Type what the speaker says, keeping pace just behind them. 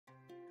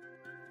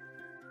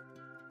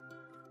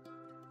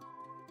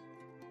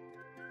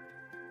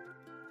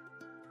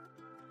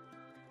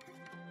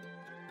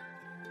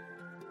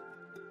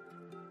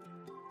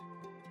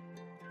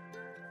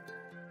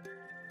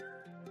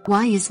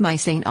Why is my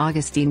St.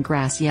 Augustine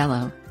grass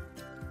yellow?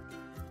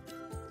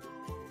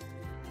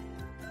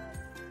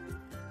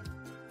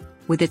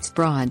 With its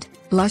broad,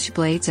 lush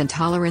blades and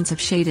tolerance of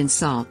shade and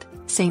salt,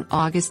 St.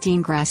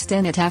 Augustine grass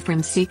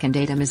Stenotaphrum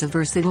secundatum is a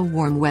versatile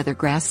warm-weather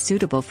grass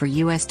suitable for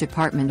U.S.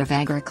 Department of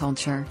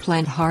Agriculture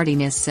plant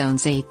hardiness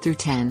zones 8 through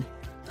 10.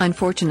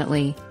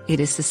 Unfortunately, it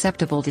is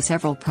susceptible to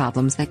several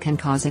problems that can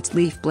cause its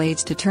leaf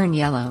blades to turn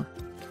yellow.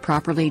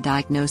 Properly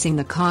diagnosing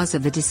the cause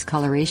of the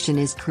discoloration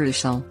is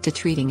crucial to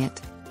treating it.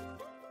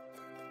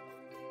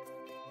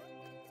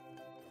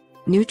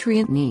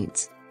 Nutrient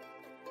needs.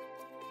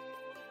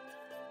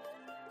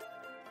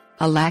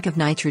 A lack of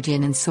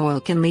nitrogen in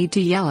soil can lead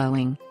to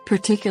yellowing,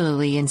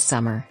 particularly in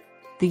summer.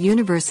 The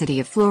University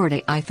of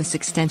Florida IFAS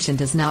Extension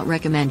does not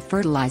recommend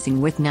fertilizing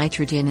with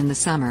nitrogen in the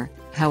summer,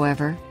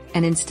 however,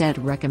 and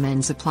instead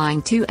recommends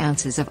applying 2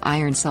 ounces of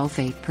iron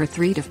sulfate per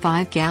 3 to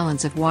 5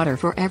 gallons of water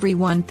for every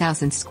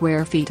 1,000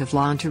 square feet of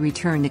lawn to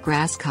return the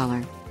grass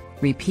color.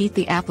 Repeat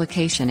the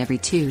application every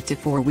 2 to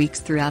 4 weeks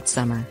throughout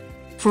summer.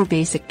 For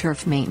basic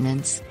turf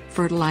maintenance,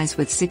 fertilize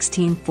with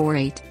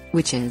 16-4-8,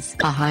 which is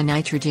a high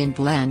nitrogen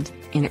blend,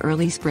 in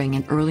early spring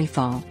and early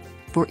fall.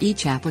 For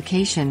each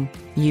application,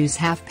 use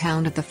 ½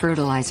 pound of the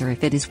fertilizer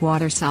if it is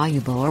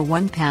water-soluble or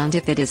 1 pound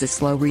if it is a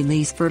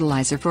slow-release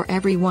fertilizer for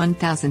every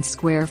 1,000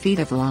 square feet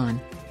of lawn.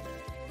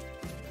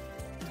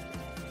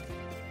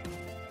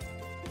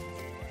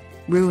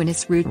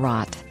 Ruinous root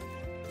rot.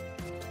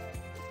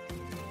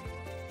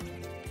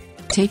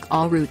 Take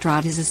all root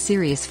rot is a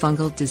serious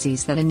fungal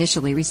disease that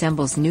initially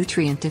resembles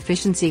nutrient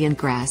deficiency in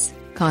grass,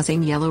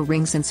 causing yellow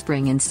rings in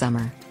spring and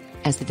summer.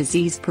 As the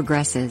disease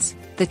progresses,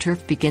 the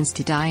turf begins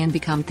to die and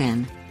become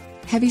thin.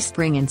 Heavy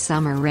spring and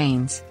summer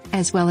rains,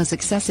 as well as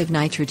excessive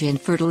nitrogen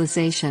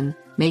fertilization,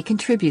 may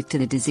contribute to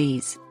the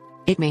disease.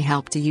 It may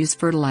help to use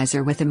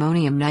fertilizer with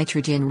ammonium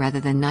nitrogen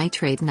rather than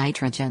nitrate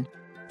nitrogen.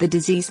 The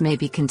disease may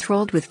be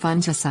controlled with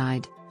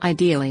fungicide,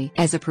 ideally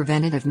as a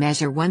preventative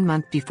measure 1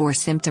 month before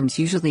symptoms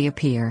usually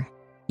appear.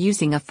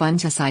 Using a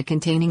fungicide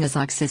containing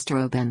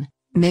azoxystrobin,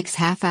 mix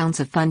 ½ ounce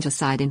of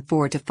fungicide in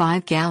 4 to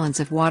 5 gallons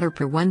of water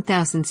per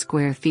 1,000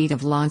 square feet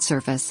of lawn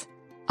surface.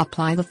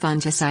 Apply the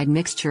fungicide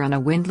mixture on a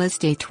windless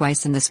day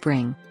twice in the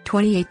spring,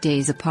 28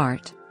 days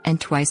apart, and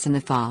twice in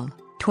the fall,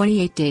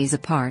 28 days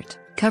apart,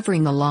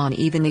 covering the lawn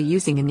evenly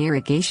using an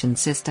irrigation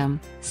system,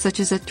 such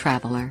as a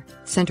traveler,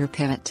 center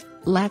pivot,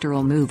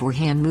 lateral move or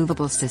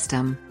hand-movable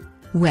system.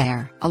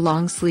 Wear a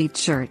long-sleeved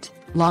shirt,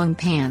 long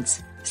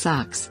pants,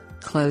 socks,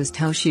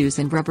 closed-toe shoes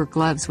and rubber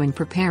gloves when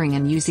preparing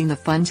and using the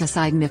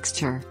fungicide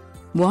mixture.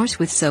 Wash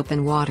with soap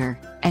and water,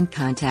 and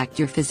contact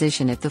your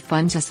physician if the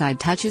fungicide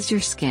touches your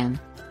skin.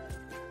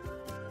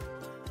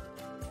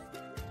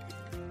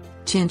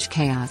 Chinch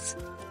Chaos.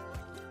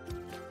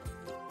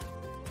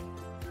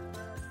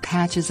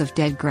 Patches of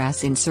dead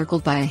grass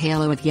encircled by a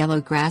halo of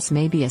yellow grass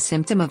may be a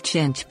symptom of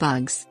chinch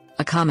bugs,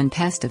 a common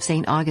pest of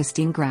St.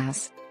 Augustine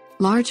grass.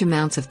 Large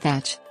amounts of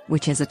thatch,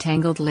 which is a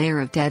tangled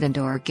layer of dead and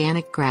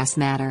organic grass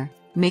matter,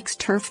 makes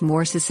turf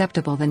more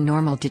susceptible than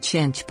normal to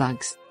chinch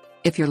bugs.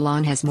 If your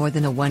lawn has more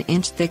than a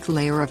 1-inch thick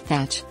layer of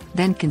thatch,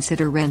 then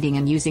consider renting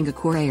and using a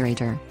core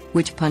aerator,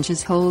 which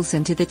punches holes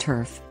into the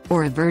turf,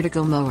 or a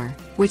vertical mower,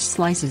 which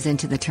slices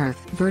into the turf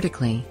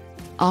vertically.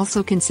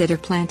 Also consider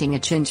planting a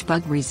chinch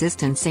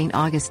bug-resistant St.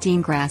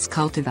 Augustine grass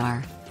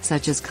cultivar,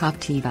 such as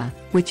Coptiva,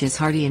 which is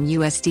hardy in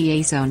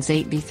USDA zones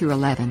 8B through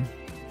 11.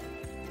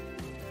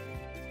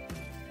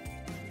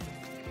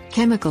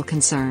 Chemical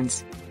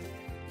concerns.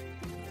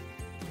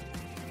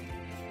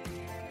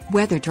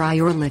 Whether dry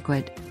or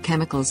liquid,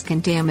 chemicals can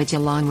damage a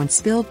lawn when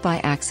spilled by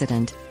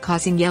accident,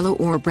 causing yellow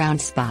or brown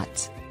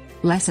spots.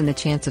 Lessen the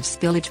chance of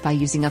spillage by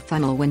using a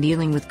funnel when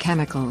dealing with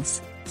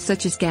chemicals,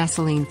 such as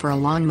gasoline for a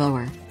lawn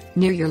mower,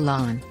 near your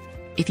lawn.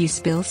 If you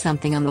spill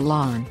something on the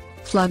lawn,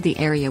 flood the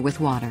area with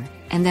water,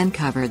 and then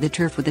cover the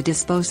turf with a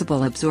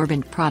disposable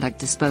absorbent product.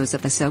 Dispose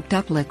of the soaked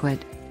up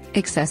liquid.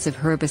 Excessive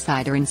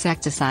herbicide or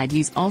insecticide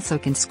use also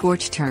can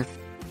scorch turf,